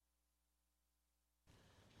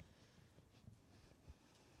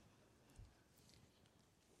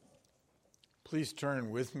Please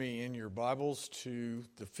turn with me in your Bibles to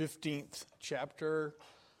the 15th chapter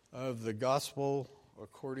of the Gospel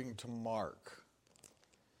according to Mark.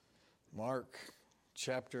 Mark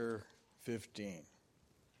chapter 15.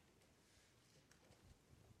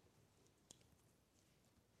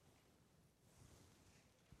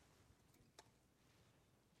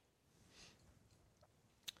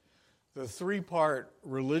 The three-part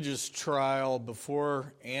religious trial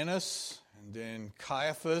before Annas and then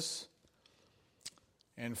Caiaphas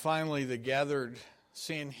and finally the gathered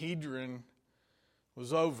Sanhedrin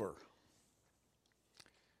was over.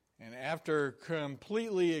 And after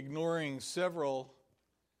completely ignoring several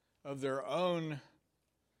of their own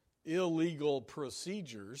illegal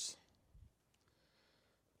procedures,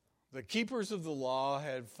 the keepers of the law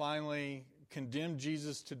had finally condemned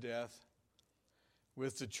Jesus to death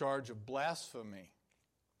with the charge of blasphemy.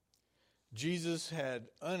 Jesus had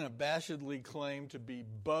unabashedly claimed to be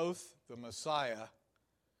both the Messiah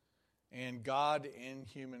and God in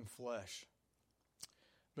human flesh.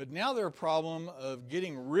 But now their problem of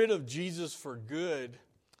getting rid of Jesus for good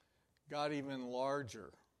got even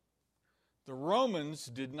larger. The Romans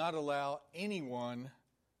did not allow anyone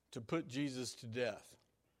to put Jesus to death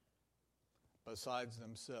besides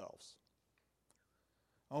themselves.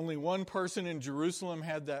 Only one person in Jerusalem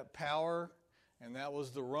had that power, and that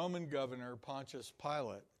was the Roman governor, Pontius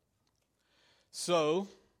Pilate. So,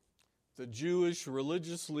 the Jewish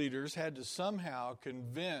religious leaders had to somehow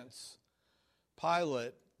convince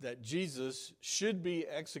Pilate that Jesus should be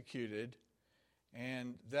executed,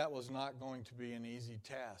 and that was not going to be an easy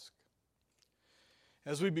task.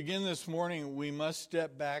 As we begin this morning, we must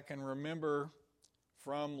step back and remember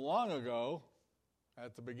from long ago,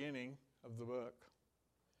 at the beginning of the book,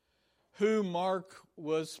 who Mark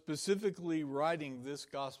was specifically writing this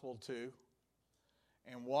gospel to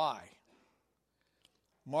and why.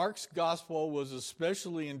 Mark's gospel was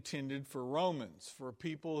especially intended for Romans, for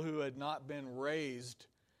people who had not been raised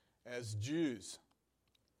as Jews.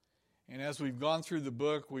 And as we've gone through the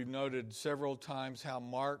book, we've noted several times how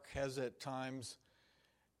Mark has at times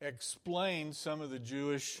explained some of the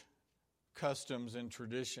Jewish customs and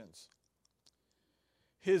traditions.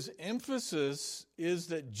 His emphasis is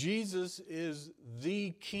that Jesus is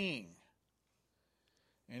the King.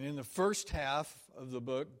 And in the first half of the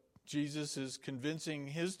book, Jesus is convincing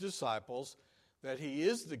his disciples that he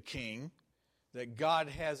is the King, that God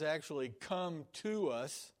has actually come to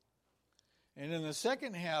us. And in the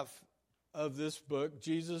second half of this book,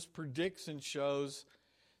 Jesus predicts and shows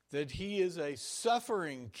that he is a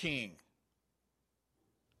suffering King.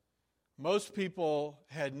 Most people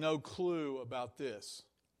had no clue about this.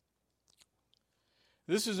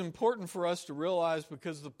 This is important for us to realize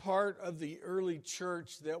because the part of the early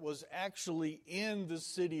church that was actually in the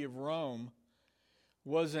city of Rome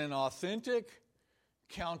was an authentic,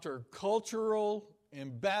 countercultural,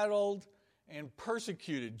 embattled, and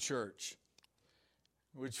persecuted church,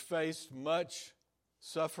 which faced much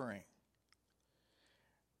suffering.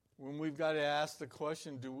 When we've got to ask the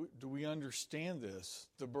question, do we understand this?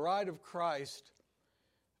 The bride of Christ,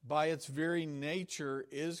 by its very nature,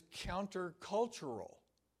 is countercultural.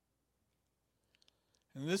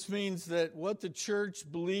 And this means that what the church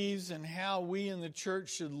believes and how we in the church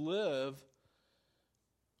should live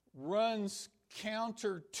runs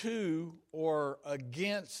counter to or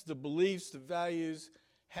against the beliefs, the values,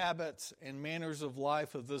 habits, and manners of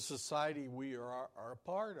life of the society we are a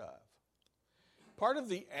part of. Part of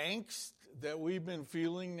the angst that we've been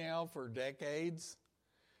feeling now for decades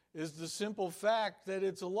is the simple fact that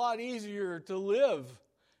it's a lot easier to live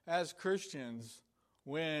as Christians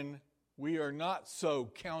when we are not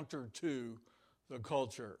so counter to the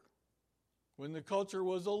culture. When the culture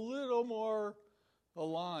was a little more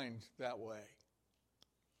aligned that way.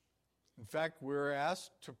 In fact, we're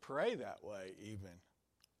asked to pray that way even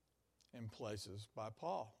in places by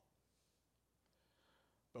Paul.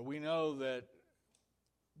 But we know that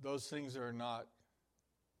those things are not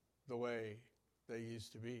the way they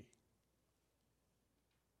used to be.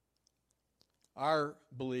 Our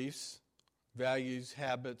beliefs, values,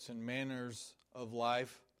 habits, and manners of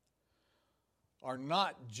life are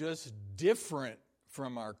not just different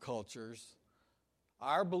from our cultures.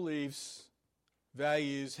 Our beliefs,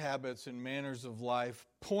 values, habits, and manners of life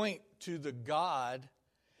point to the God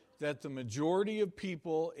that the majority of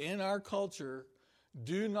people in our culture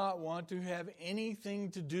do not want to have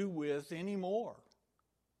anything to do with anymore.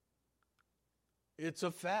 It's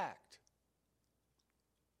a fact.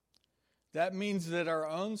 That means that our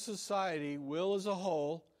own society will, as a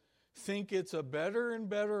whole, think it's a better and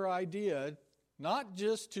better idea not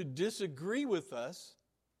just to disagree with us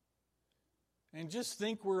and just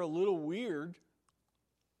think we're a little weird,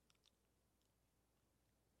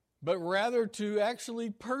 but rather to actually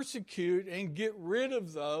persecute and get rid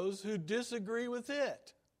of those who disagree with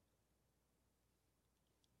it.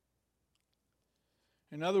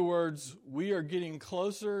 In other words, we are getting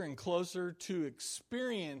closer and closer to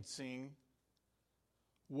experiencing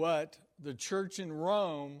what the church in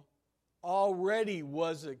Rome already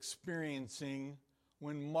was experiencing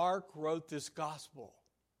when Mark wrote this gospel.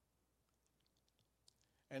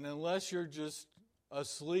 And unless you're just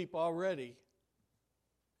asleep already,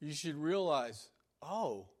 you should realize,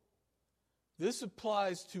 oh, this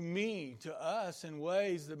applies to me, to us, in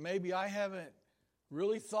ways that maybe I haven't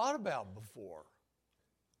really thought about before.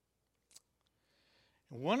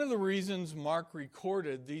 One of the reasons Mark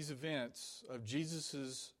recorded these events of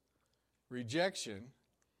Jesus' rejection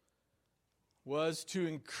was to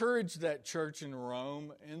encourage that church in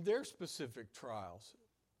Rome in their specific trials,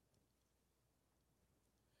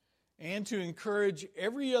 and to encourage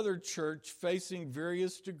every other church facing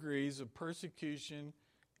various degrees of persecution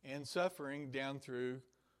and suffering down through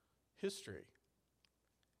history,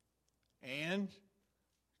 and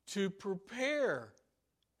to prepare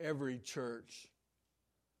every church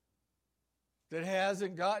that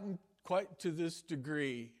hasn't gotten quite to this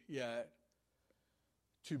degree yet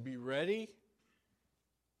to be ready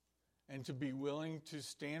and to be willing to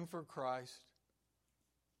stand for Christ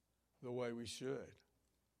the way we should.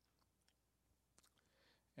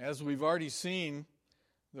 As we've already seen,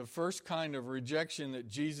 the first kind of rejection that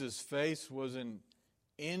Jesus faced was an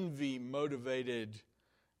envy-motivated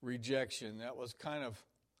rejection that was kind of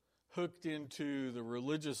hooked into the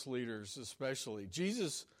religious leaders especially.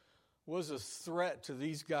 Jesus was a threat to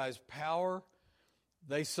these guys' power.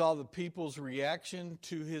 They saw the people's reaction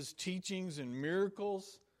to his teachings and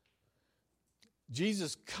miracles.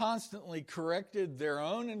 Jesus constantly corrected their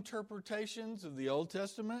own interpretations of the Old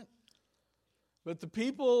Testament. But the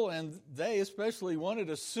people, and they especially, wanted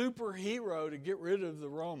a superhero to get rid of the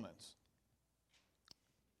Romans.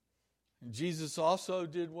 And Jesus also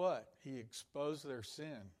did what? He exposed their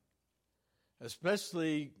sin,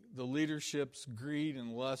 especially the leadership's greed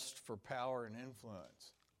and lust for power and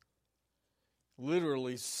influence,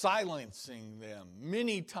 literally silencing them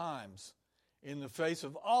many times in the face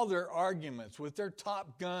of all their arguments with their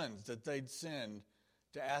top guns that they'd send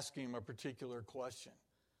to ask him a particular question.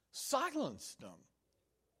 Silenced them.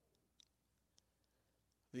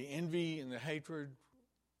 The envy and the hatred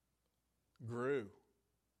grew,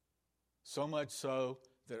 so much so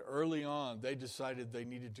that early on they decided they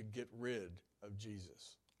needed to get rid of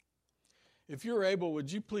Jesus. If you're able,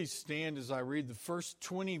 would you please stand as I read the first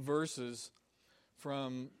 20 verses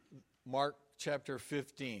from Mark chapter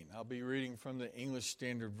 15. I'll be reading from the English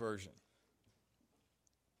Standard Version.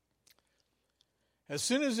 As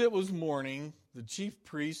soon as it was morning, the chief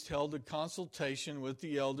priest held a consultation with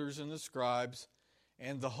the elders and the scribes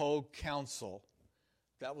and the whole council.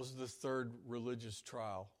 That was the third religious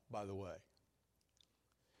trial, by the way.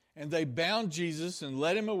 And they bound Jesus and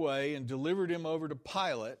led him away and delivered him over to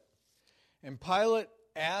Pilate. And Pilate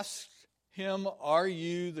asked him, "Are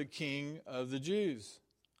you the king of the Jews?"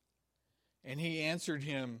 And he answered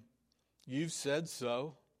him, "You've said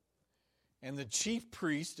so." And the chief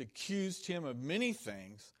priest accused him of many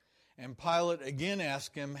things. And Pilate again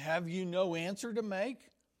asked him, "Have you no answer to make?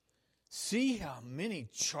 See how many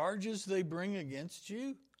charges they bring against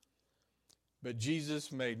you?" But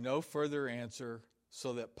Jesus made no further answer,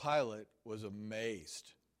 so that Pilate was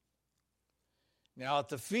amazed. Now at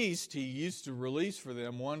the feast, he used to release for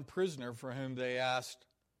them one prisoner for whom they asked.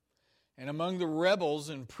 And among the rebels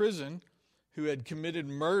in prison who had committed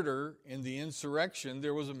murder in the insurrection,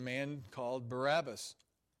 there was a man called Barabbas.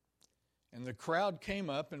 And the crowd came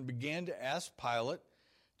up and began to ask Pilate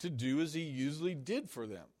to do as he usually did for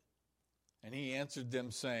them. And he answered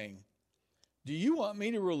them, saying, "Do you want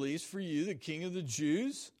me to release for you the king of the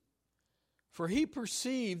Jews?" For he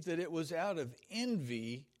perceived that it was out of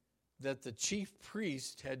envy that the chief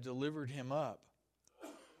priest had delivered him up.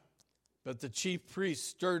 But the chief priest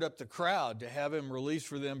stirred up the crowd to have him release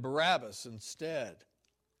for them Barabbas instead.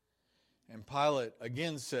 And Pilate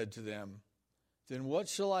again said to them, "Then what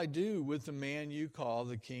shall I do with the man you call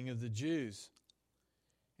the king of the Jews?"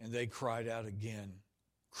 And they cried out again,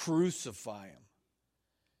 "Crucify him."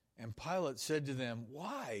 And Pilate said to them,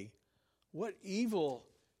 "Why? What evil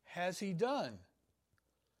has he done?"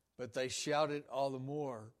 But they shouted all the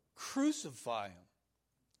more, "Crucify him."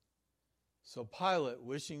 So Pilate,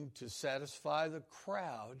 wishing to satisfy the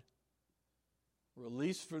crowd,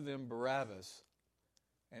 released for them Barabbas,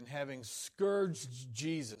 and having scourged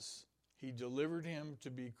Jesus, he delivered him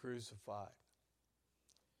to be crucified.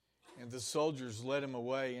 And the soldiers led him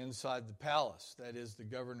away inside the palace, that is, the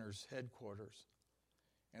governor's headquarters.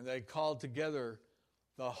 And they called together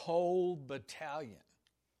the whole battalion.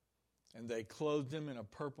 And they clothed him in a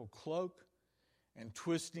purple cloak, and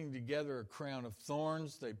twisting together a crown of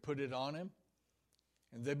thorns, they put it on him.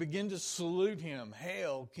 And they began to salute him,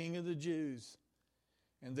 "Hail, King of the Jews!"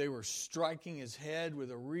 And they were striking his head with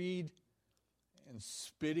a reed and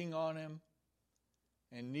spitting on him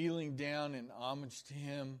and kneeling down in homage to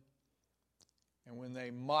him. And when they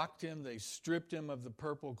mocked him, they stripped him of the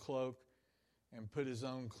purple cloak and put his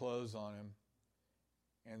own clothes on him.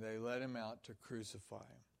 And they led him out to crucify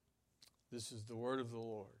him. This is the word of the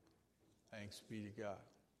Lord. Thanks be to God.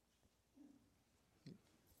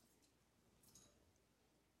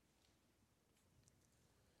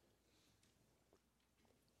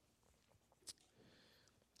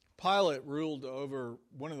 Pilate ruled over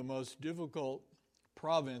one of the most difficult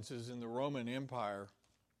provinces in the Roman Empire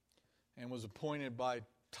and was appointed by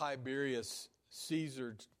Tiberius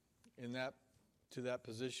Caesar to that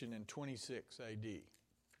position in 26 AD.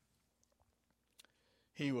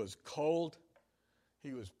 He was cold,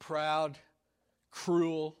 he was proud,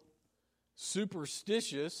 cruel,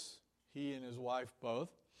 superstitious, he and his wife both,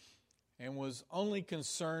 and was only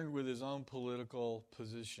concerned with his own political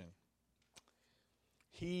position.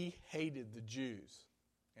 He hated the Jews,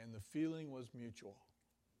 and the feeling was mutual.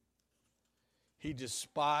 He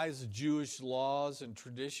despised Jewish laws and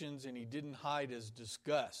traditions, and he didn't hide his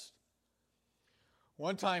disgust.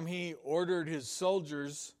 One time he ordered his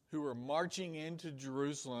soldiers who were marching into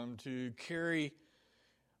Jerusalem to carry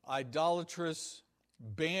idolatrous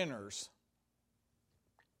banners,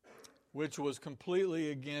 which was completely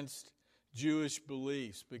against Jewish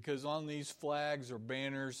beliefs, because on these flags or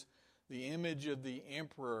banners, the image of the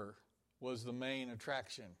emperor was the main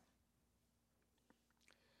attraction.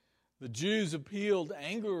 The Jews appealed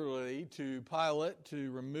angrily to Pilate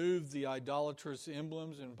to remove the idolatrous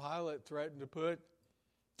emblems, and Pilate threatened to put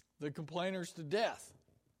the complainers to death.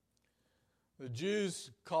 The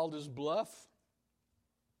Jews called his bluff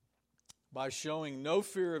by showing no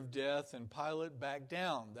fear of death, and Pilate backed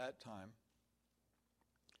down that time.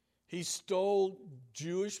 He stole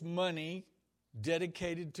Jewish money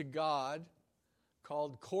dedicated to God,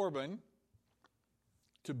 called Corban,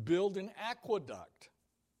 to build an aqueduct,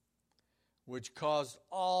 which caused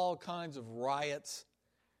all kinds of riots.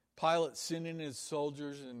 Pilate sent in his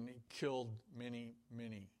soldiers, and he killed many,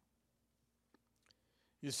 many.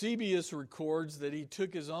 Eusebius records that he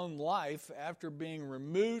took his own life after being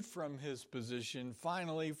removed from his position,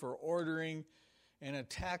 finally for ordering an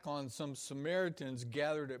attack on some Samaritans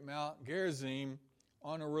gathered at Mount Gerizim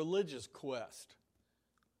on a religious quest.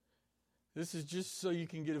 This is just so you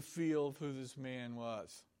can get a feel of who this man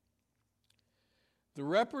was. The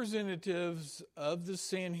representatives of the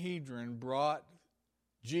Sanhedrin brought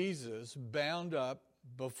Jesus bound up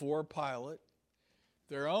before Pilate.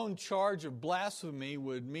 Their own charge of blasphemy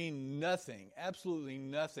would mean nothing, absolutely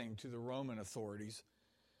nothing to the Roman authorities.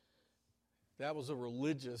 That was a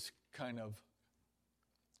religious kind of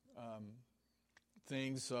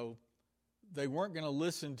thing, so they weren't going to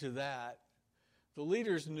listen to that. The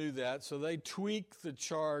leaders knew that, so they tweaked the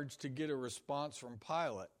charge to get a response from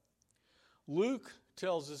Pilate. Luke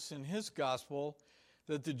tells us in his gospel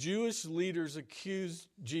that the Jewish leaders accused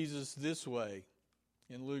Jesus this way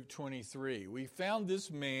in Luke 23. "We found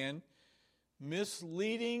this man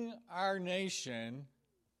misleading our nation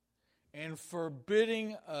and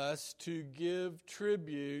forbidding us to give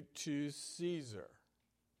tribute to Caesar,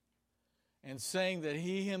 and saying that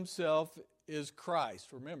he himself is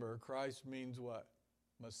Christ." Remember, Christ means what?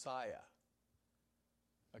 Messiah,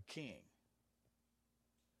 a king.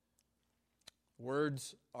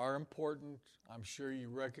 Words are important. I'm sure you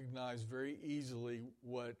recognize very easily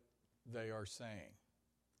what they are saying.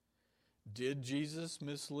 Did Jesus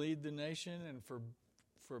mislead the nation and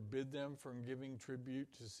forbid them from giving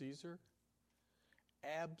tribute to Caesar?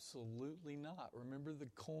 Absolutely not. Remember the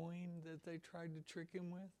coin that they tried to trick him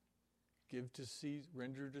with? Give to Caesar,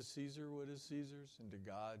 render to Caesar what is Caesar's, and to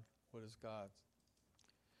God what is God's.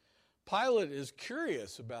 Pilate is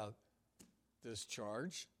curious about this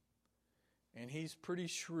charge, and he's pretty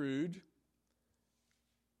shrewd.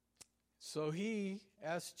 So he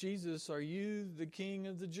asks Jesus, "Are you the king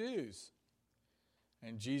of the Jews?"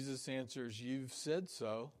 And Jesus answers, "You've said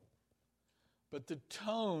so." But the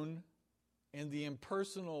tone and the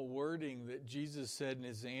impersonal wording that Jesus said in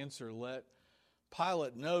his answer let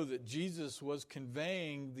Pilate know that Jesus was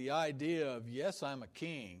conveying the idea of, yes, I'm a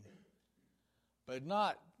king, but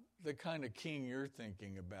not the kind of king you're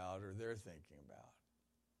thinking about or they're thinking about.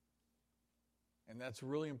 And that's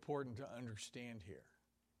really important to understand here.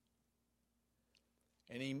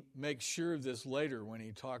 And he makes sure of this later when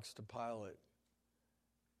he talks to Pilate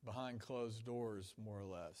behind closed doors, more or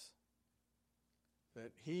less.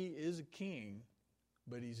 That he is a king,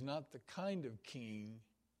 but he's not the kind of king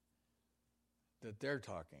that they're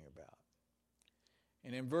talking about.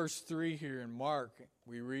 And in verse 3 here in Mark,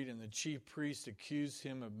 we read, and the chief priests accused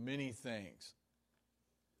him of many things.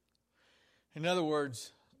 In other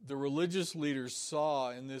words, the religious leaders saw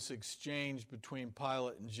in this exchange between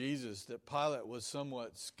Pilate and Jesus that Pilate was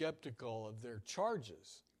somewhat skeptical of their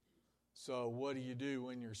charges. So what do you do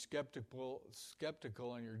when you're skeptical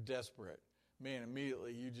and you're desperate? Man,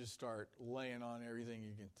 immediately you just start laying on everything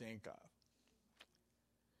you can think of.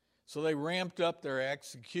 So they ramped up their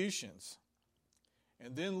executions.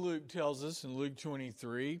 And then Luke tells us in Luke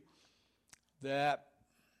 23 that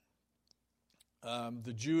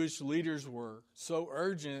the Jewish leaders were so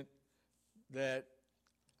urgent that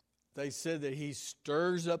they said that he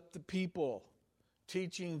stirs up the people,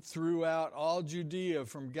 teaching throughout all Judea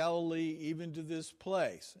from Galilee even to this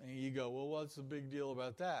place. And you go, well, what's the big deal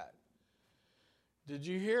about that? Did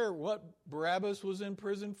you hear what Barabbas was in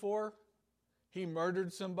prison for? He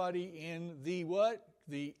murdered somebody in the what?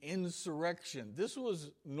 The insurrection. This was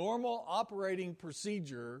normal operating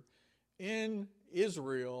procedure in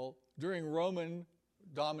Israel during Roman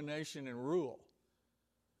domination and rule.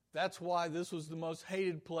 That's why this was the most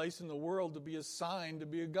hated place in the world to be assigned to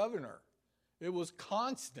be a governor. It was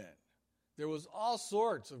constant. There was all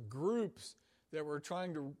sorts of groups that were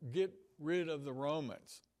trying to get rid of the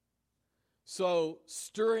Romans. So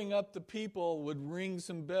stirring up the people would ring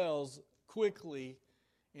some bells quickly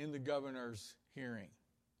in the governor's hearing.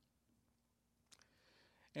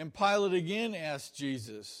 And Pilate again asked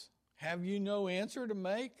Jesus, have you no answer to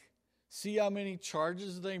make? See how many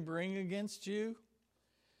charges they bring against you?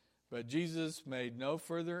 But Jesus made no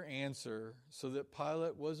further answer, so that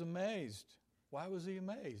Pilate was amazed. Why was he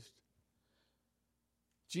amazed?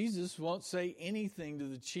 Jesus won't say anything to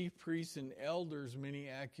the chief priests and elders' many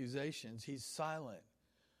accusations. He's silent.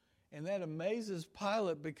 And that amazes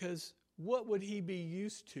Pilate because what would he be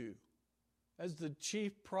used to as the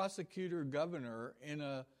chief prosecutor governor in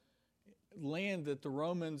a land that the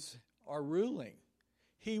Romans are ruling?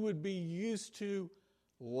 He would be used to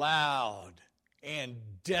loud and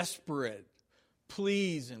desperate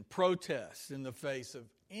pleas and protests in the face of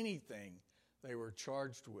anything they were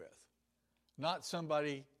charged with. Not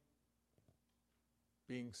somebody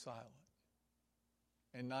being silent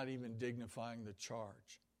and not even dignifying the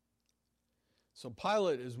charge. So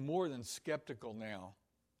Pilate is more than skeptical now.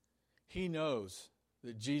 He knows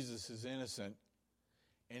that Jesus is innocent,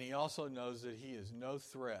 and he also knows that he is no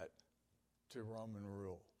threat to Roman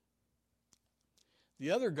rule.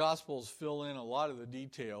 The other Gospels fill in a lot of the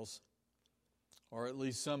details, or at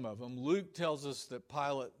least some of them. Luke tells us that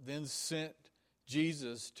Pilate then sent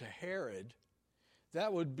Jesus to Herod.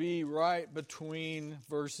 That would be right between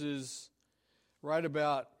verses right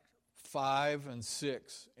about 5 and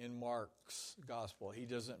 6 in Mark's Gospel. He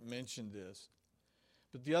doesn't mention this.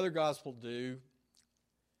 But the other Gospel do.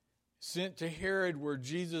 Sent to Herod, where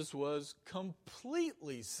Jesus was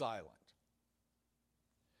completely silent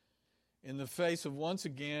in the face of, once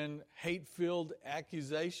again, hate-filled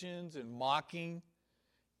accusations and mocking.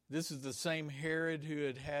 This is the same Herod who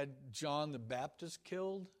had had John the Baptist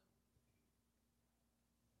killed.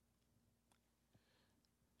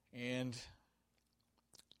 And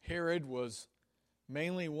Herod was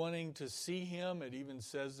mainly wanting to see him. It even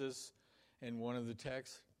says this in one of the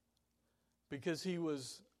texts, because he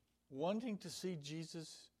was wanting to see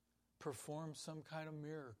Jesus perform some kind of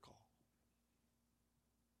miracle.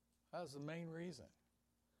 That was the main reason.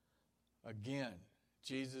 Again,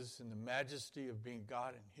 Jesus, in the majesty of being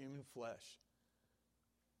God in human flesh,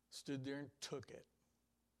 stood there and took it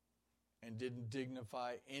and didn't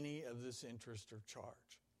dignify any of this interest or charge.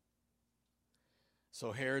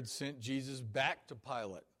 So Herod sent Jesus back to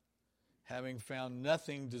Pilate, having found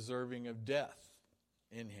nothing deserving of death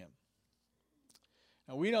in him.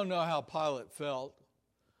 Now, we don't know how Pilate felt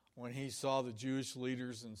when he saw the Jewish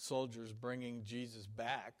leaders and soldiers bringing Jesus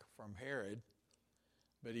back from Herod,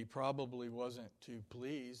 but he probably wasn't too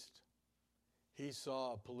pleased. He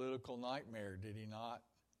saw a political nightmare, did he not?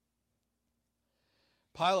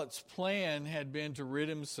 Pilate's plan had been to rid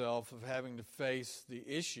himself of having to face the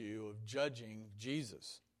issue of judging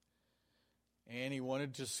Jesus. And he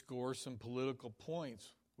wanted to score some political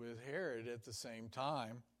points with Herod at the same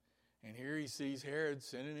time. And here he sees Herod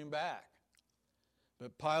sending him back.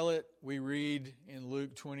 But Pilate, we read in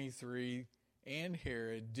Luke 23, and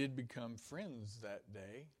Herod did become friends that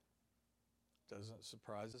day. Doesn't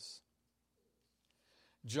surprise us.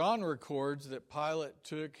 John records that Pilate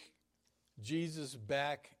took Jesus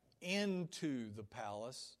back into the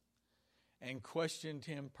palace and questioned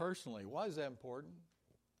him personally. Why is that important?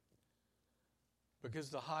 Because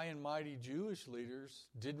the high and mighty Jewish leaders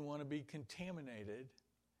didn't want to be contaminated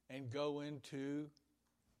and go into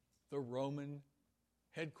the Roman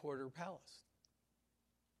headquarter palace.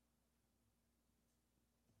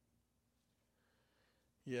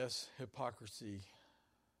 Yes, hypocrisy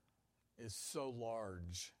is so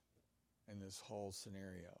large in this whole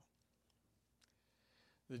scenario.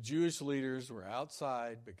 The Jewish leaders were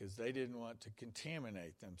outside because they didn't want to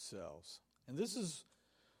contaminate themselves. And this is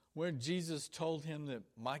when Jesus told him that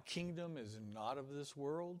my kingdom is not of this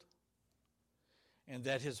world, and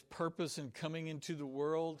that his purpose in coming into the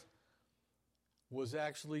world was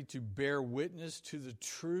actually to bear witness to the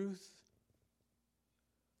truth,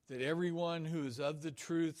 that everyone who is of the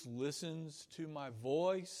truth listens to my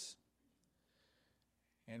voice.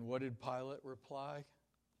 And what did Pilate reply?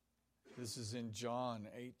 This is in John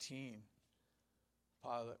 18.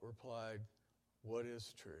 Pilate replied, "What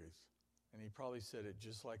is truth?" And he probably said it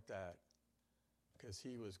just like that, because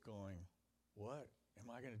he was going, "What am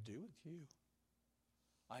I going to do with you?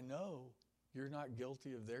 I know you're not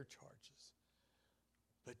guilty of their charges.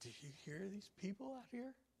 But do you hear these people out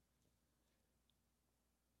here?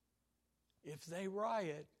 If they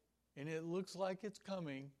riot and it looks like it's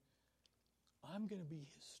coming, I'm going to be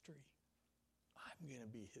history. I'm going to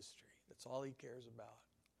be history." That's all he cares about.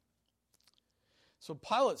 So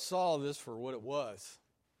Pilate saw this for what it was.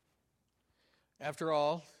 After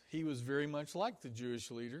all, he was very much like the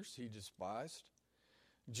Jewish leaders he despised.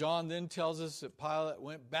 John then tells us that Pilate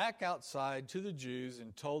went back outside to the Jews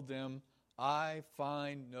and told them, "I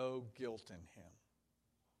find no guilt in him."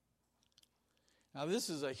 Now this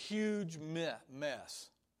is a huge mess.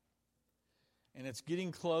 And it's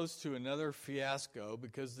getting close to another fiasco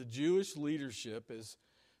because the Jewish leadership is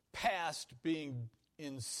past being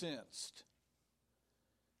incensed.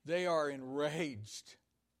 They are enraged.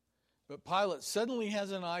 But Pilate suddenly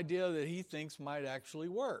has an idea that he thinks might actually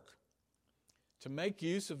work. To make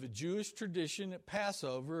use of a Jewish tradition at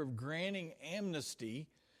Passover of granting amnesty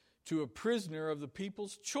to a prisoner of the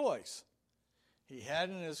people's choice. He had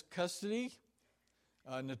in his custody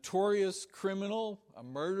a notorious criminal, a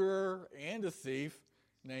murderer, and a thief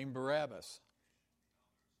named Barabbas.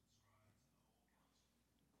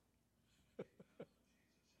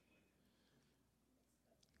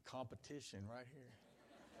 Competition right here.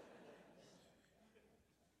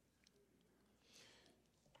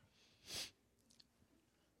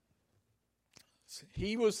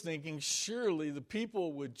 He was thinking surely the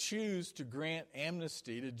people would choose to grant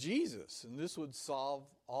amnesty to Jesus, and this would solve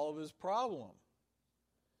all of his problem.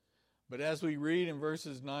 But as we read in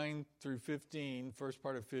verses 9 through 15, first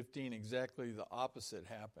part of 15, exactly the opposite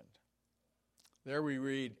happened. There we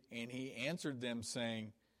read, "And he answered them,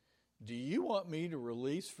 saying, 'Do you want me to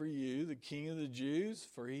release for you the king of the Jews?'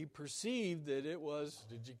 For he perceived that it was,"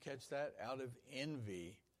 did you catch that? "Out of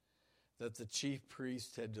envy that the chief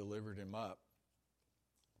priest had delivered him up.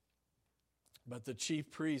 But the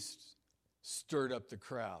chief priests stirred up the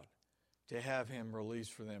crowd to have him release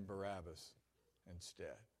for them Barabbas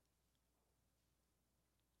instead."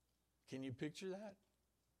 Can you picture that?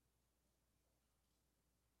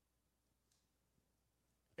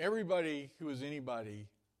 Everybody who was anybody,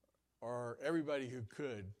 or everybody who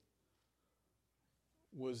could,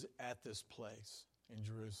 was at this place in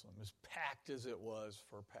Jerusalem, as packed as it was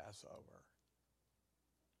for Passover.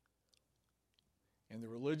 And the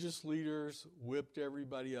religious leaders whipped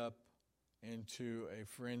everybody up into a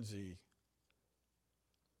frenzy.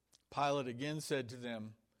 Pilate again said to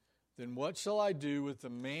them, "Then what shall I do with the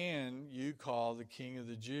man you call the King of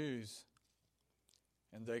the Jews?"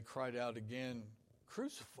 And they cried out again,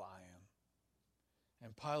 "Crucify him."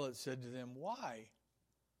 And Pilate said to them, "Why?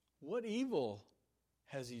 What evil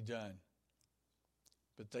has he done?"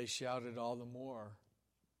 But they shouted all the more,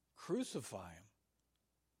 "Crucify him."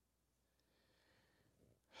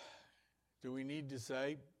 Do we need to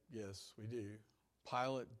say? Yes, we do.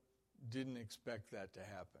 Pilate didn't expect that to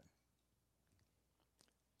happen.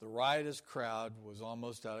 The riotous crowd was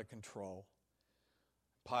almost out of control.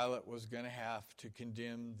 Pilate was going to have to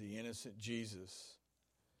condemn the innocent Jesus.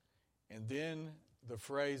 And then the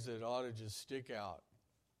phrase that ought to just stick out.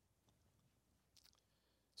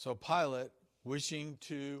 So Pilate, wishing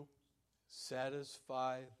to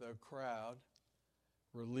satisfy the crowd,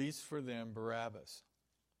 released for them Barabbas.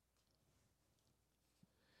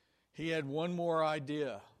 He had one more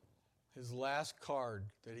idea, his last card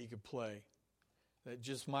that he could play, that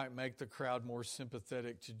just might make the crowd more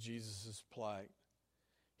sympathetic to Jesus' plight.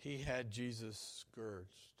 He had Jesus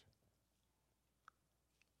scourged.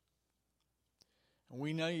 And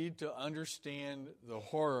we need to understand the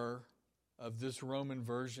horror of this Roman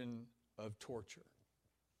version of torture.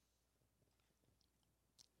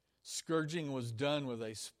 Scourging was done with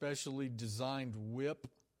a specially designed whip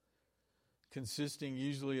consisting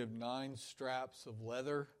usually of 9 straps of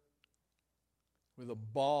leather with a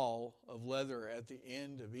ball of leather at the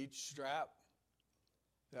end of each strap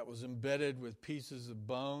that was embedded with pieces of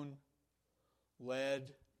bone,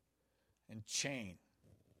 lead, and chain.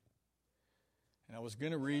 And I was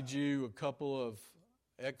going to read you a couple of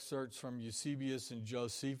excerpts from Eusebius and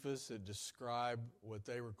Josephus that describe what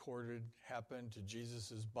they recorded happened to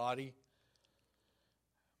Jesus' body.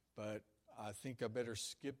 But I think I better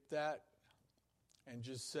skip that and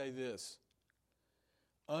just say this.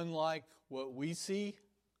 Unlike what we see,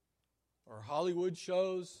 or Hollywood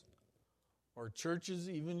shows, or churches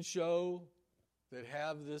even show that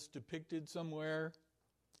have this depicted somewhere,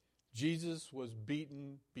 Jesus was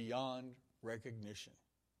beaten beyond recognition.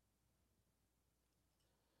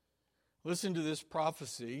 Listen to this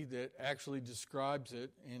prophecy that actually describes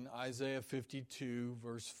it in Isaiah 52,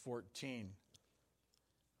 verse 14,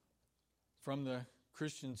 from the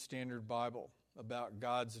Christian Standard Bible about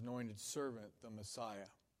God's anointed servant, the Messiah.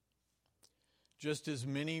 Just as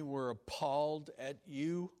many were appalled at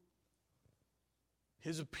you,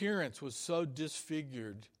 his appearance was so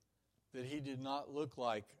disfigured that he did not look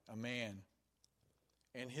like a man,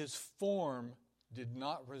 and his form did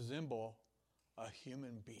not resemble a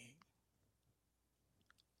human being.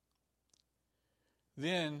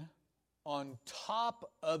 Then, on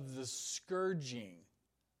top of the scourging,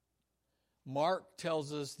 Mark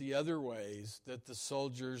tells us the other ways that the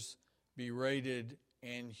soldiers berated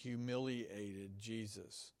and humiliated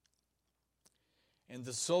Jesus. And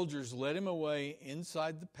the soldiers led him away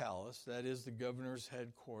inside the palace, that is the governor's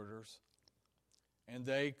headquarters, and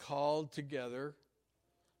they called together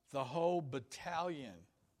the whole battalion.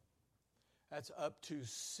 That's up to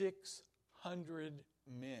 600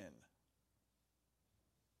 men.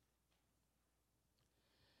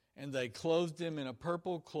 And they clothed him in a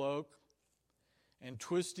purple cloak, and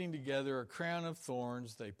twisting together a crown of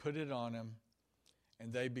thorns, they put it on him,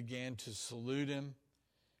 and they began to salute him,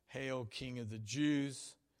 "Hail, King of the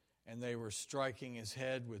Jews!" And they were striking his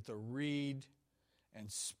head with a reed,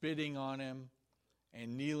 and spitting on him,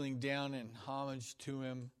 and kneeling down in homage to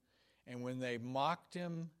him. And when they mocked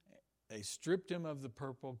him, they stripped him of the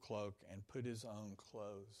purple cloak and put his own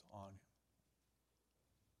clothes on him.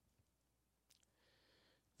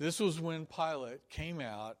 This was when Pilate came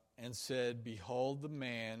out and said, "Behold the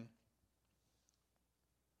man."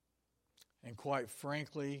 And quite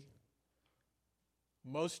frankly,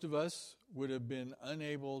 most of us would have been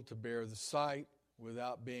unable to bear the sight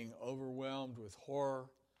without being overwhelmed with horror,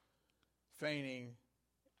 fainting,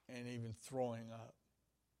 and even throwing up.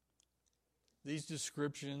 These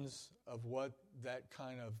descriptions of what that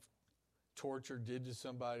kind of torture did to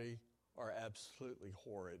somebody are absolutely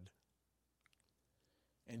horrid.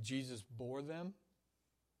 And Jesus bore them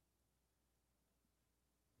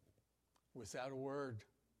without a word,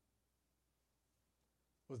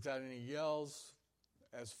 without any yells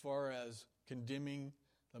as far as condemning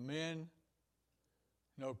the men,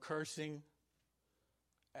 no cursing,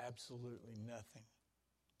 absolutely nothing.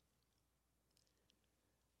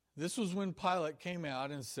 This was when Pilate came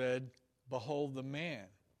out and said, "Behold the man."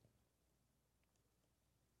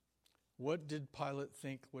 What did Pilate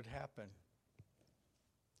think would happen?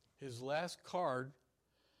 His last card,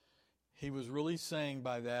 he was really saying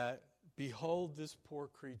by that, "Behold this poor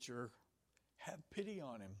creature, have pity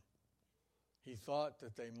on him." He thought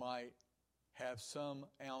that they might have some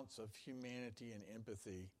ounce of humanity and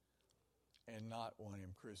empathy and not want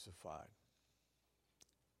him crucified.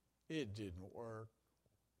 It didn't work.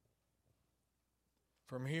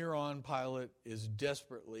 From here on, Pilate is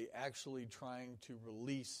desperately actually trying to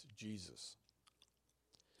release Jesus.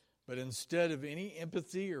 But instead of any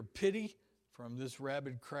empathy or pity from this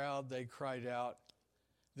rabid crowd, they cried out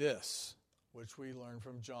this, which we learn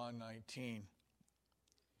from John 19.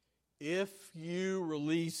 "If you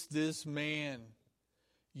release this man,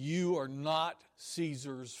 you are not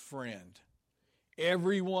Caesar's friend.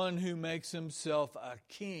 Everyone who makes himself a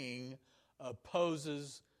king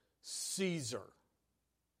opposes Caesar."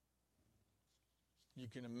 You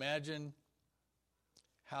can imagine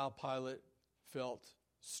how Pilate felt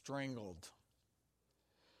strangled.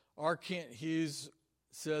 R. Kent Hughes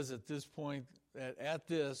says at this point that at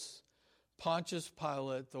this, Pontius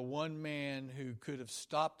Pilate, the one man who could have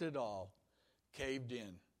stopped it all, caved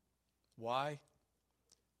in. Why?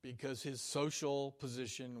 Because his social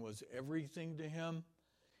position was everything to him.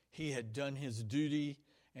 He had done his duty,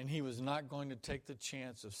 and he was not going to take the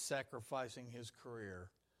chance of sacrificing his career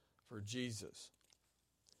for Jesus.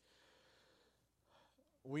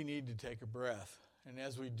 We need to take a breath. And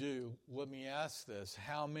as we do, let me ask this.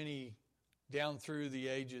 How many down through the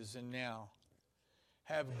ages and now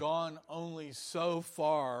have gone only so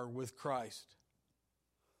far with Christ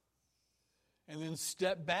and then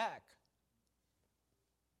step back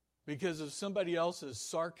because of somebody else's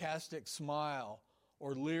sarcastic smile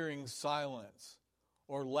or leering silence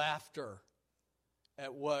or laughter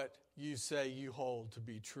at what you say you hold to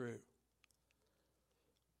be true?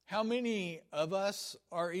 How many of us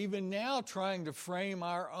are even now trying to frame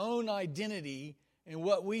our own identity in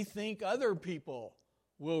what we think other people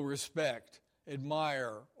will respect,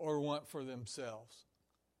 admire, or want for themselves?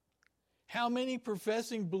 How many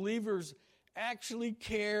professing believers actually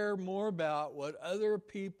care more about what other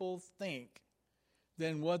people think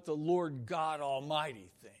than what the Lord God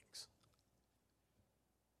Almighty thinks?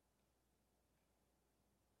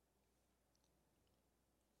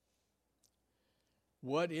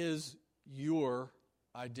 What is your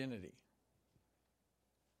identity?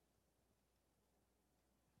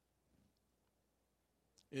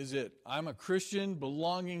 Is it, I'm a Christian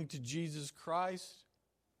belonging to Jesus Christ,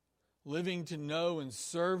 living to know and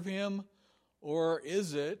serve Him? Or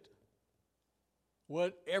is it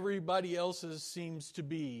what everybody else's seems to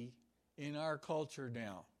be in our culture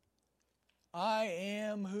now? I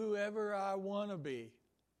am whoever I want to be,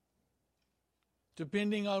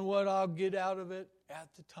 depending on what I'll get out of it at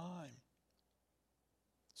the time.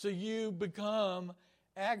 So you become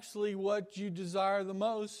actually what you desire the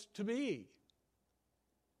most to be.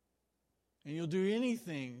 And you'll do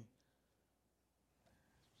anything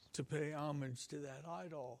to pay homage to that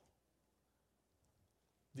idol.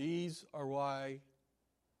 These are why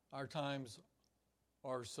our times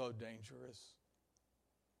are so dangerous.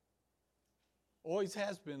 Always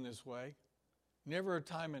has been this way. Never a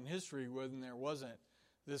time in history when there wasn't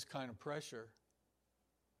this kind of pressure.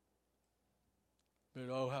 But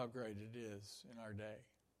oh, how great it is in our day.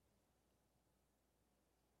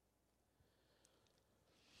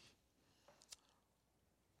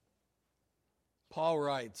 Paul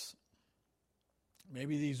writes,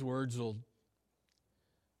 maybe these words will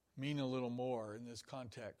mean a little more in this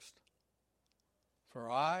context. For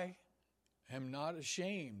I am not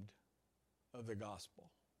ashamed of the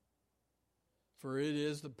gospel. For it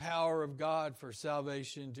is the power of God for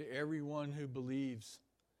salvation to everyone who believes,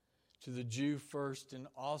 to the Jew first and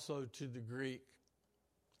also to the Greek.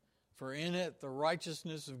 For in it the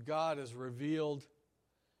righteousness of God is revealed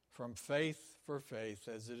from faith for faith,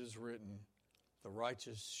 as it is written, the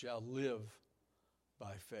righteous shall live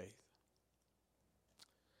by faith.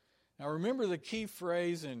 Now remember the key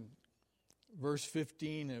phrase in verse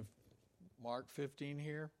 15 of Mark 15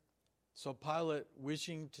 here? So Pilate,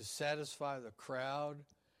 wishing to satisfy the crowd,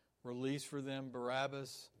 released for them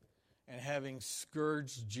Barabbas, and having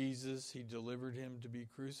scourged Jesus, he delivered him to be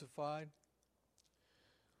crucified.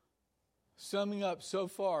 Summing up so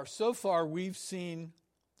far we've seen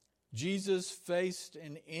Jesus faced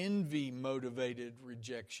an envy-motivated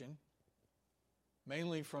rejection,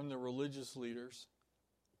 mainly from the religious leaders.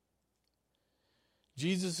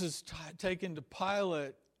 Jesus is taken to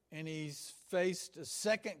Pilate, and he's faced a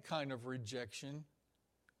second kind of rejection.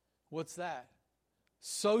 What's that?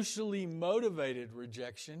 Socially motivated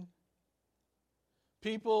rejection.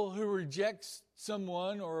 People who reject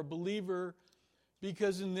someone or a believer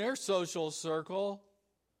because in their social circle,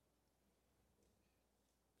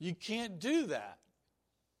 you can't do that.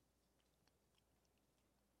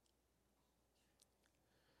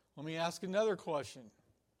 Let me ask another question.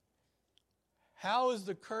 How is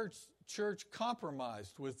the church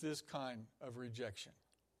compromised with this kind of rejection?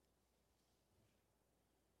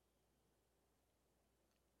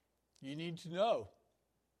 You need to know.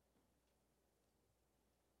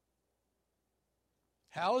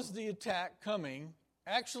 How is the attack coming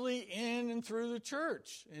actually in and through the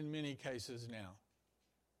church in many cases now?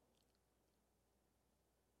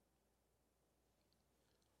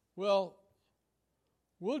 Well,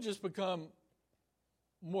 we'll just become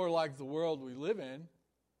more like the world we live in.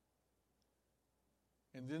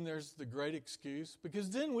 And then there's the great excuse, because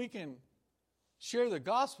then we can share the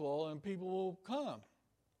gospel and people will come.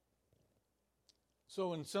 So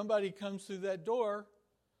when somebody comes through that door,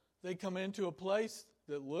 they come into a place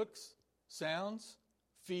that looks, sounds,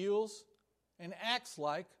 feels, and acts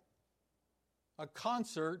like a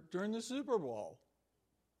concert during the Super Bowl.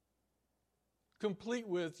 Complete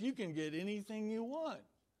with, you can get anything you want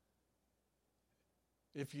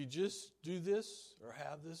if you just do this or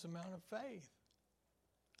have this amount of faith.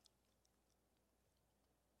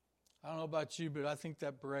 I don't know about you, but I think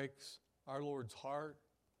that breaks our Lord's heart.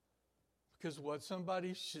 Because what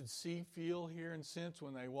somebody should see, feel, hear, and sense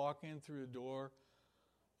when they walk in through the door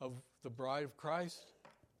of the bride of Christ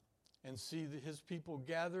and see his people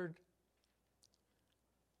gathered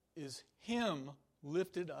is him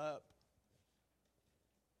lifted up,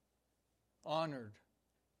 honored,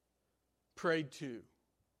 prayed to,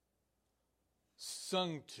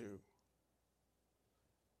 sung to.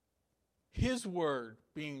 His word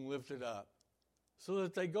being lifted up so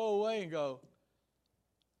that they go away and go,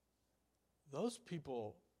 those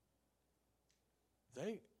people,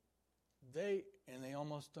 they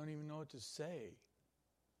almost don't even know what to say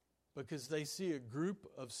because they see a group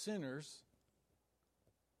of sinners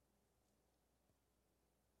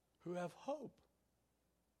who have hope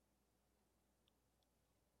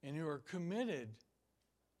and who are committed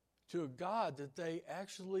to a God that they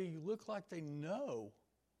actually look like they know,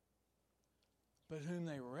 but whom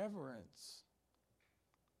they reverence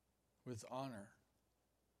with honor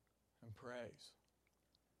and praise.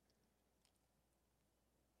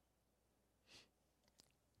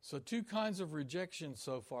 So 2 kinds of rejection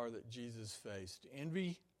so far that Jesus faced: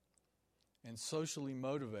 envy and socially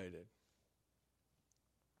motivated.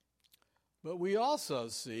 But we also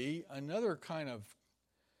see another kind of,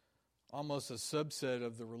 almost a subset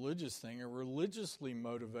of the religious thing, a religiously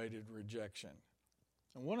motivated rejection.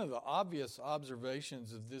 And one of the obvious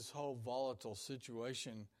observations of this whole volatile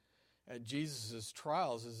situation at Jesus'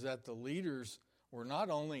 trials is that the leaders were not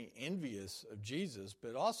only envious of Jesus,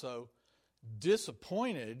 but also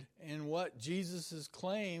disappointed in what Jesus'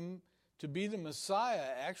 claim to be the Messiah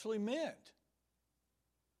actually meant.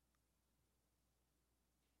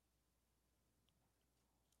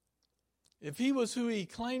 If he was who he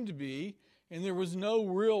claimed to be, and there was no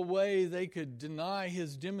real way they could deny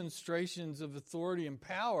his demonstrations of authority and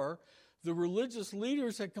power, the religious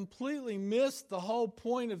leaders had completely missed the whole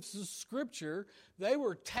point of the Scripture they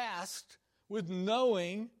were tasked with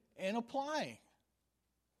knowing and applying.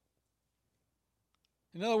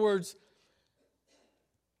 In other words,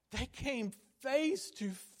 they came face to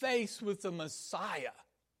face with the Messiah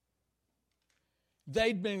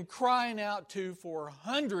they'd been crying out to for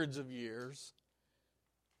hundreds of years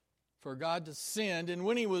for God to send, and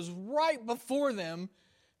when he was right before them,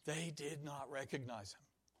 they did not recognize him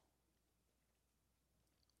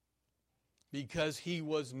because he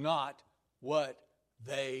was not what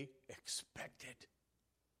they expected.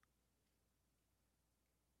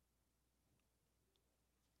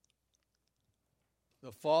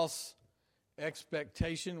 The false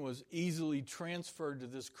expectation was easily transferred to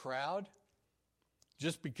this crowd.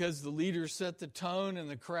 Just because the leader set the tone and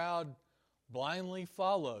the crowd blindly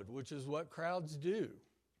followed, which is what crowds do.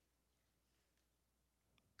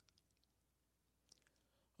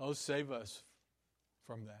 Oh, save us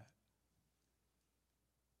from that.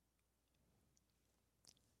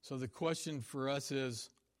 So the question for us is,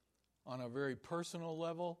 on a very personal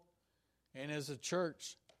level, and as a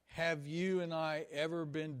church, have you and I ever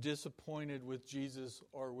been disappointed with Jesus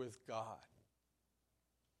or with God?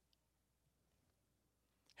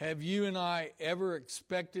 Have you and I ever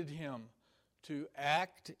expected him to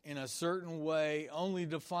act in a certain way only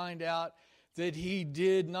to find out that he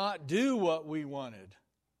did not do what we wanted,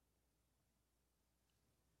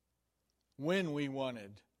 when we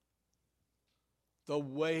wanted, the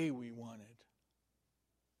way we wanted?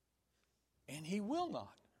 And he will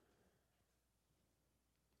not.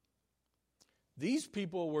 These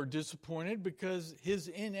people were disappointed because his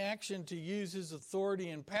inaction to use his authority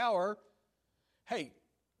and power,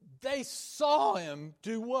 they saw him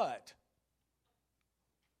do what?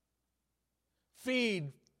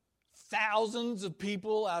 Feed thousands of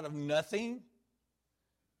people out of nothing.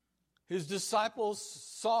 His disciples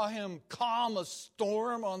saw him calm a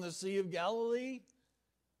storm on the Sea of Galilee.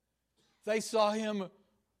 They saw him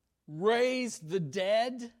raise the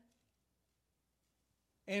dead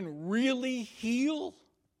and really heal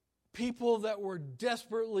people that were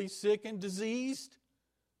desperately sick and diseased.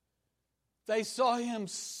 They saw him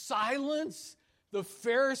silence the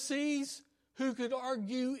Pharisees who could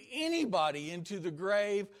argue anybody into the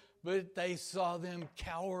grave, but they saw them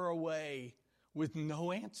cower away with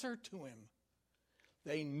no answer to him.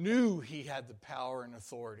 They knew he had the power and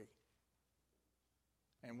authority.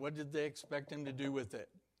 And what did they expect him to do with it?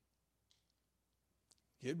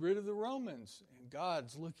 Get rid of the Romans. And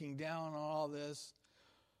God's looking down on all this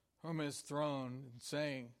from his throne and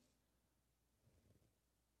saying,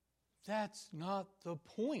 that's not the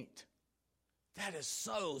point. That is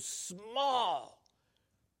so small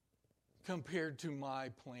compared to my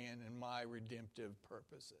plan and my redemptive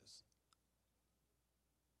purposes.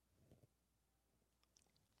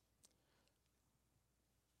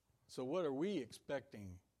 So what are we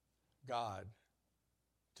expecting God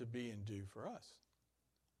to be and do for us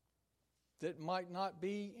that might not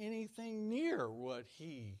be anything near what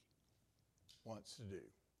He wants to do?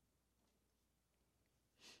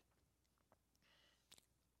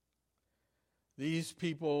 These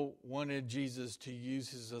people wanted Jesus to use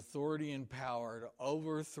His authority and power to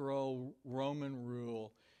overthrow Roman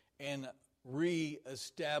rule and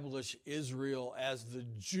re-establish Israel as the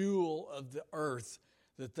jewel of the earth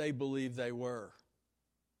that they believed they were.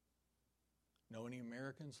 Know any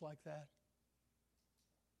Americans like that?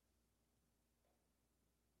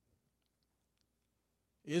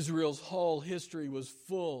 Israel's whole history was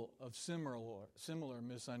full of similar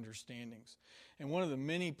misunderstandings. And one of the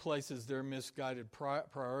many places their misguided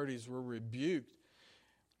priorities were rebuked,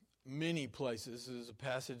 many places, is a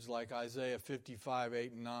passage like Isaiah 55,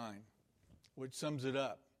 8 and 9, which sums it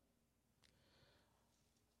up.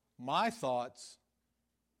 My thoughts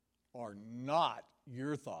are not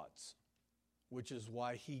your thoughts, which is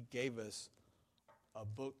why He gave us a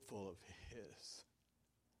book full of His.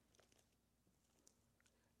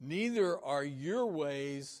 Neither are your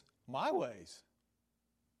ways my ways,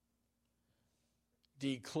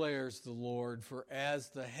 declares the Lord. For as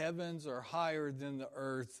the heavens are higher than the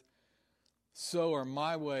earth, so are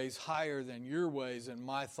my ways higher than your ways, and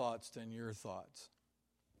my thoughts than your thoughts.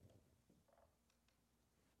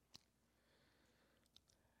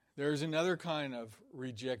 There's another kind of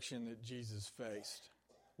rejection that Jesus faced.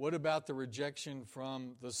 What about the rejection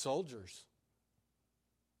from the soldiers?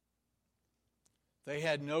 They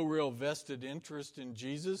had no real vested interest in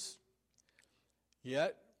Jesus,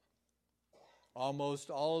 yet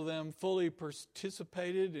almost all of them fully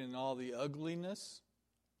participated in all the ugliness.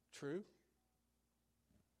 True?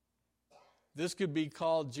 This could be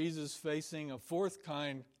called Jesus facing a fourth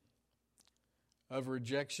kind of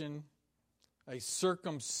rejection, a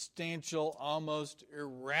circumstantial, almost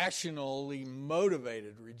irrationally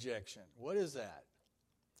motivated rejection. What is that?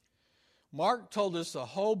 Mark told us a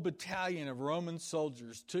whole battalion of Roman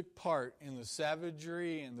soldiers took part in the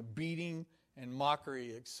savagery and the beating and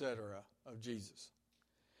mockery, etc., of Jesus.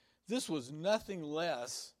 This was nothing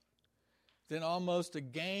less than almost a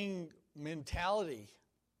gang mentality,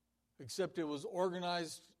 except it was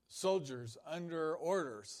organized soldiers under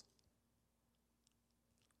orders.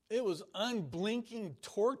 It was unblinking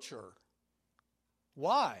torture.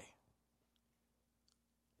 Why?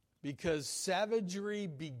 Because savagery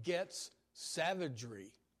begets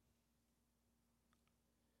savagery.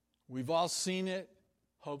 We've all seen it,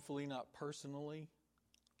 hopefully not personally,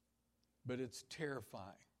 but it's terrifying.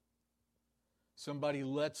 Somebody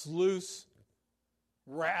lets loose,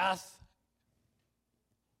 wrath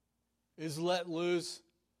is let loose,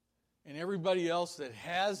 and everybody else that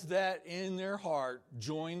has that in their heart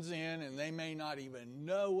joins in, and they may not even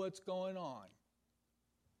know what's going on.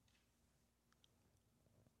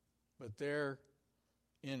 But they're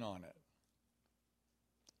in on it.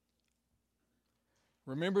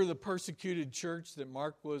 Remember the persecuted church that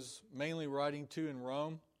Mark was mainly writing to in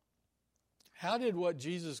Rome? How did what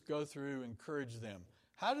Jesus go through encourage them?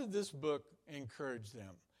 How did this book encourage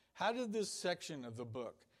them? How did this section of the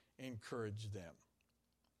book encourage them?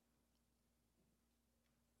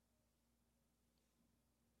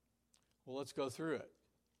 Well, let's go through it.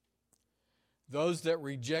 Those that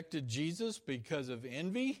rejected Jesus because of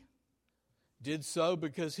envy did so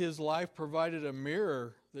because His life provided a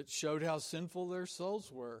mirror that showed how sinful their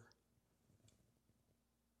souls were.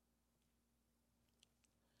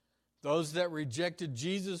 Those that rejected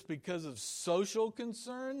Jesus because of social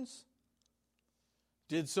concerns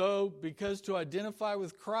did so because to identify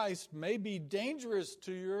with Christ may be dangerous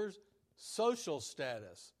to your social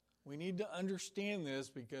status. We need to understand this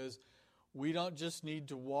because we don't just need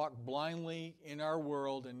to walk blindly in our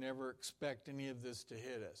world and never expect any of this to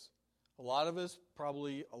hit us. A lot of us,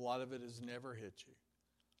 probably a lot of it has never hit you.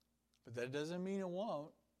 But that doesn't mean it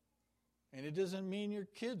won't. And it doesn't mean your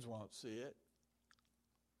kids won't see it.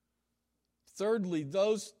 Thirdly,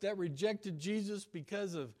 those that rejected Jesus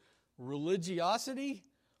because of religiosity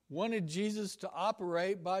wanted Jesus to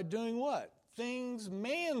operate by doing what? Things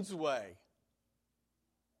man's way.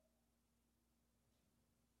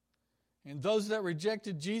 And those that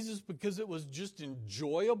rejected Jesus because it was just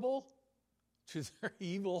enjoyable to their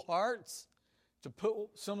evil hearts to put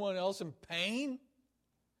someone else in pain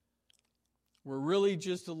were really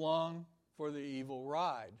just along for the evil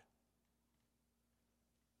ride.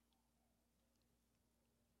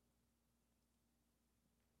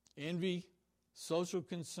 Envy, social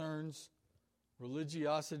concerns,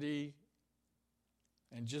 religiosity,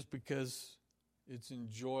 and just because it's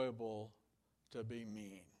enjoyable to be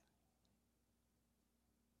mean.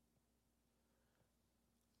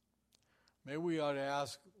 Maybe we ought to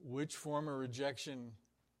ask, which form of rejection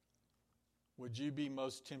would you be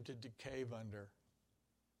most tempted to cave under?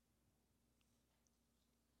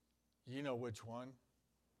 You know which one.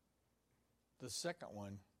 The second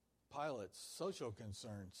one, Pilate's social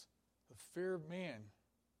concerns, the fear of man.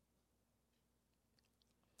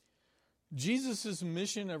 Jesus'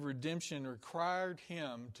 mission of redemption required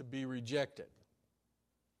him to be rejected.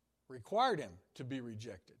 Required him to be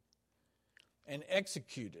rejected and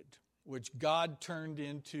executed, which God turned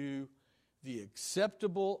into the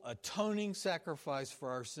acceptable atoning sacrifice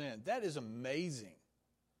for our sin. That is amazing.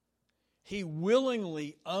 He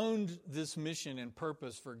willingly owned this mission and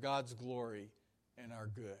purpose for God's glory and our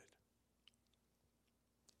good.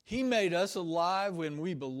 He made us alive when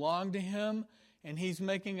we belong to him, and he's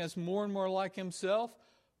making us more and more like himself.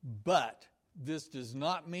 But this does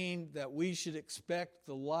not mean that we should expect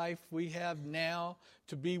the life we have now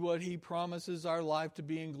to be what he promises our life to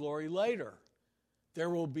be in glory later. There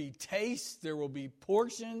will be tastes, there will be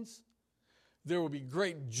portions, there will be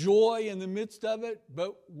great joy in the midst of it,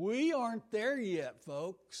 but we aren't there yet,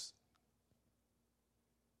 folks.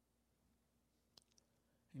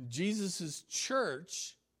 And Jesus'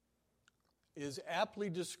 church is aptly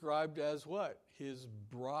described as what? His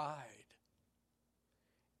bride.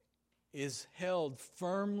 Is held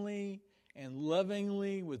firmly and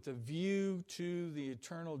lovingly with a view to the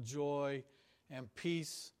eternal joy and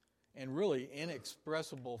peace and really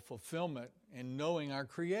inexpressible fulfillment in knowing our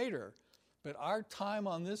Creator. But our time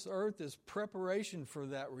on this earth is preparation for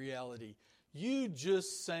that reality. You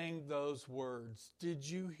just sang those words. Did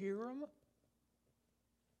you hear them?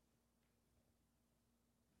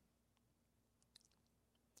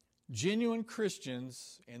 Genuine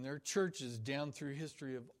Christians and their churches down through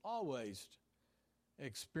history have always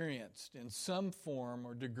experienced in some form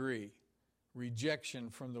or degree rejection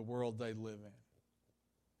from the world they live in,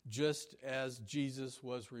 just as Jesus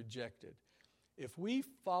was rejected. If we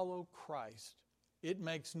follow Christ, it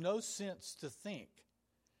makes no sense to think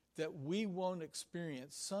that we won't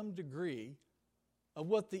experience some degree of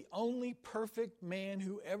what the only perfect man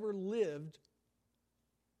who ever lived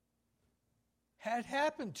had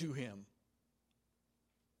happened to him.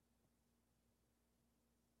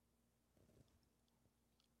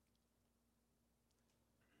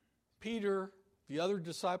 Peter, the other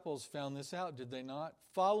disciples found this out, did they not?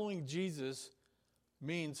 Following Jesus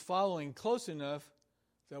means following close enough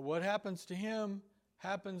that what happens to him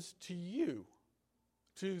happens to you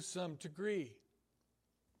to some degree.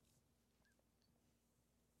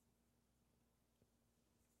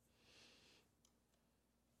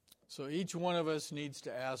 So each one of us needs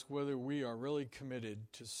to ask whether we are really committed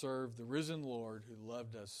to serve the risen Lord who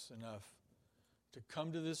loved us enough to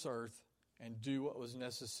come to this earth and do what was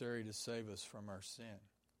necessary to save us from our sin.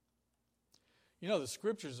 You know, the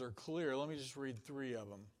scriptures are clear. Let me just read 3 of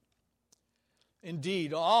them.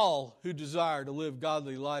 Indeed, all who desire to live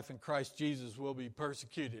godly life in Christ Jesus will be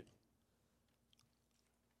persecuted.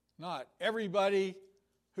 Not everybody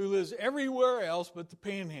who lives everywhere else but the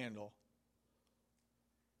Panhandle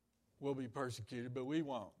will be persecuted, but we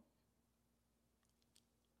won't.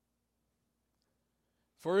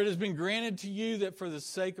 For it has been granted to you that for the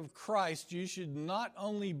sake of Christ you should not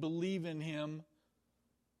only believe in him,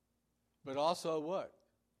 but also what?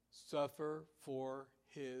 Suffer for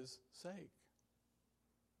his sake.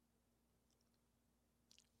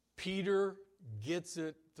 Peter gets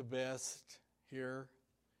it the best here.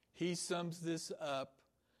 He sums this up.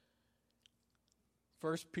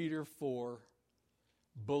 1 Peter 4.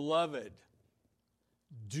 Beloved,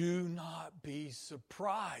 do not be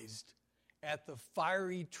surprised at the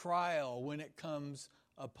fiery trial when it comes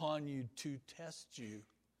upon you to test you,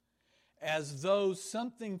 as though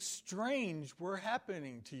something strange were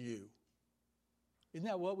happening to you. Isn't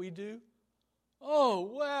that what we do? Oh,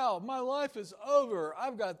 wow, my life is over.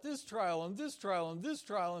 I've got this trial and this trial and this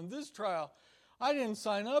trial and this trial. I didn't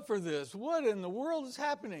sign up for this. What in the world is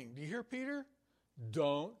happening? Do you hear Peter?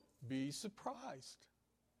 Don't be surprised.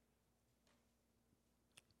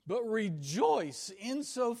 But rejoice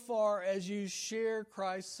insofar as you share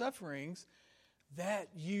Christ's sufferings, that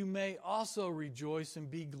you may also rejoice and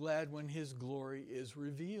be glad when his glory is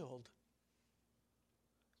revealed.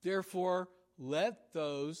 Therefore, let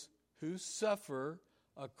those who suffer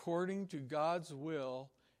according to God's will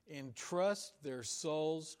entrust their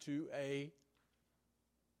souls to a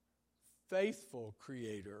faithful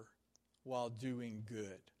Creator while doing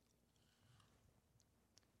good.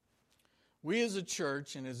 We as a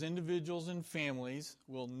church and as individuals and families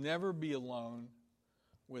will never be alone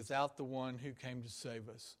without the one who came to save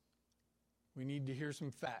us. We need to hear some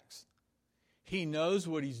facts. He knows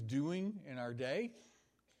what he's doing in our day.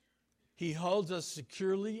 He holds us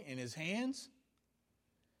securely in His hands.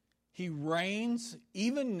 He reigns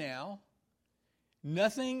even now.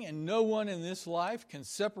 Nothing and no one in this life can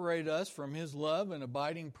separate us from His love and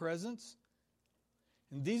abiding presence.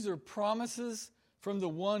 And these are promises from the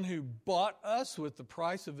one who bought us with the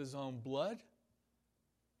price of His own blood.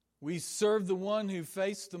 We serve the one who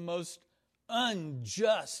faced the most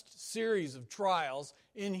unjust series of trials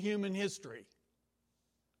in human history.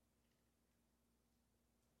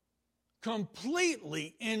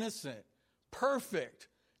 Completely innocent, perfect,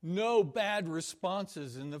 no bad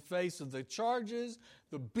responses in the face of the charges,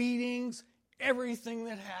 the beatings, everything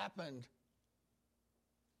that happened.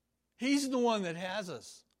 He's the one that has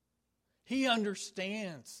us. He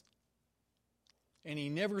understands. And He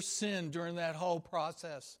never sinned during that whole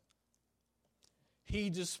process. He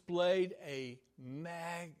displayed a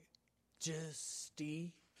majesty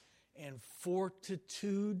and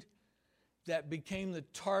fortitude that became the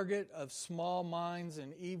target of small minds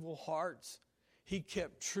and evil hearts. He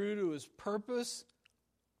kept true to His purpose,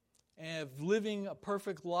 and if living a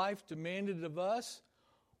perfect life demanded of us,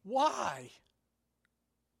 why?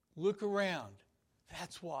 Look around.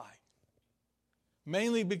 That's why.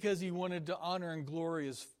 Mainly because He wanted to honor and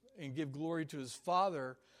give glory to His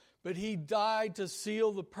Father, but He died to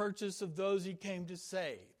seal the purchase of those He came to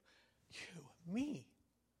save. You and me.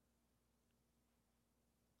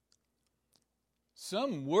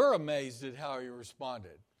 Some were amazed at how He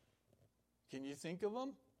responded. Can you think of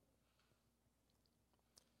them?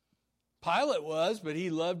 Pilate was, but he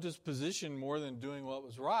loved his position more than doing what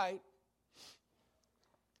was right.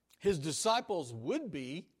 His disciples would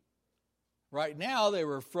be. Right now, they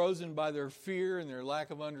were frozen by their fear and their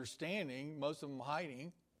lack of understanding, most of them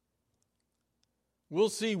hiding. We'll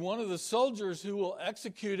see one of the soldiers who will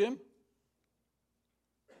execute Him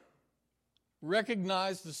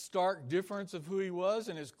recognize the stark difference of who He was,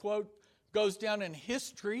 and his quote goes down in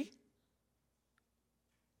history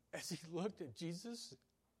as he looked at Jesus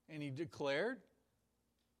and he declared,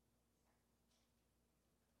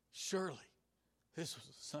 "Surely this was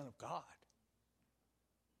the Son of God."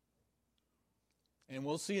 And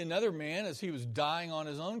we'll see another man, as he was dying on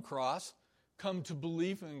his own cross, come to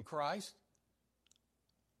belief in Christ.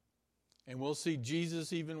 And we'll see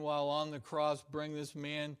Jesus, even while on the cross, bring this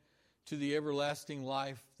man to the everlasting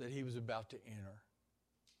life that he was about to enter.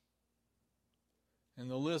 And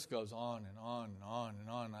the list goes on and on and on and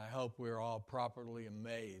on. I hope we're all properly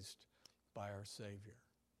amazed by our Savior.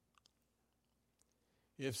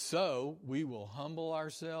 If so, we will humble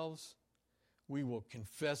ourselves, we will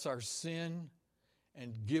confess our sin,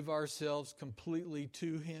 and give ourselves completely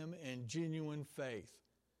to Him in genuine faith.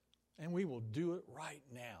 And we will do it right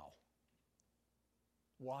now.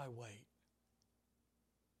 Why wait?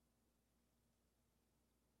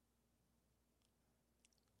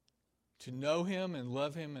 To know Him and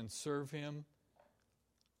love Him and serve Him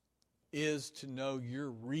is to know your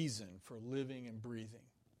reason for living and breathing.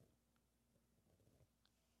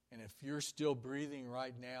 And if you're still breathing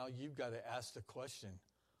right now, you've got to ask the question,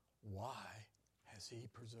 why has He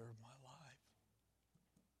preserved my life?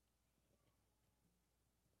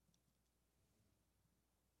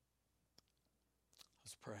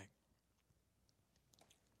 Let's pray.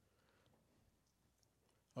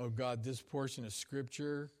 Oh God, this portion of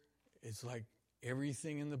Scripture is like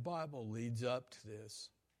everything in the Bible leads up to this.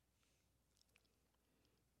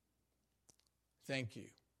 Thank you.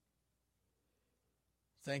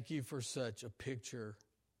 Thank you for such a picture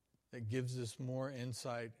that gives us more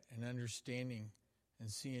insight and understanding and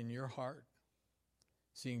seeing your heart,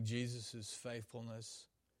 seeing Jesus' faithfulness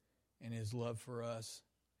and His love for us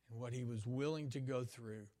and what He was willing to go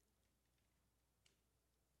through.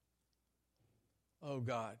 Oh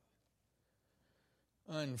God,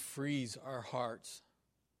 unfreeze our hearts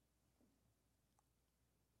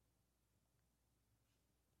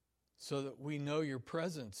so that we know your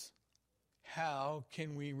presence. How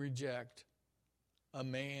can we reject a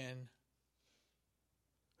man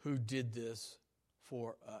who did this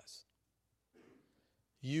for us?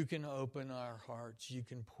 You can open our hearts. You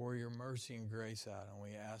can pour your mercy and grace out, and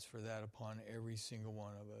we ask for that upon every single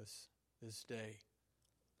one of us this day,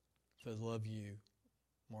 to love you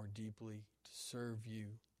more deeply, to serve you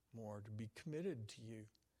more, to be committed to you,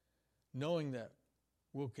 knowing that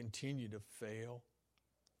we'll continue to fail,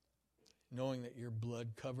 knowing that your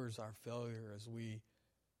blood covers our failure as we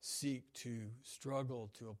seek to struggle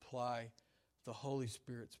to apply the Holy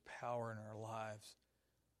Spirit's power in our lives,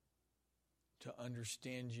 to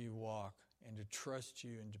understand you, walk, and to trust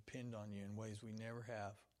you and depend on you in ways we never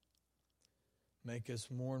have. Make us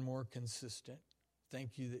more and more consistent.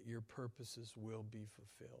 Thank you that your purposes will be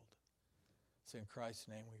fulfilled. It's in Christ's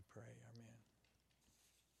name we pray. Amen.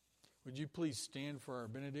 Would you please stand for our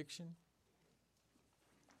benediction?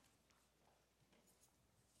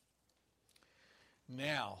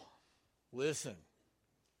 Now, listen.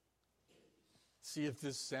 See if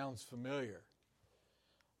this sounds familiar.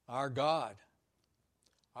 Our God,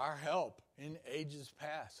 our help in ages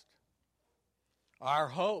past, our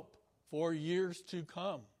hope for years to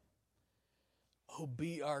come. Oh,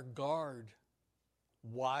 be our guard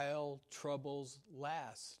while troubles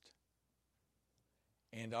last,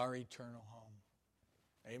 and our eternal home.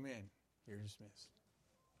 Amen. You're dismissed.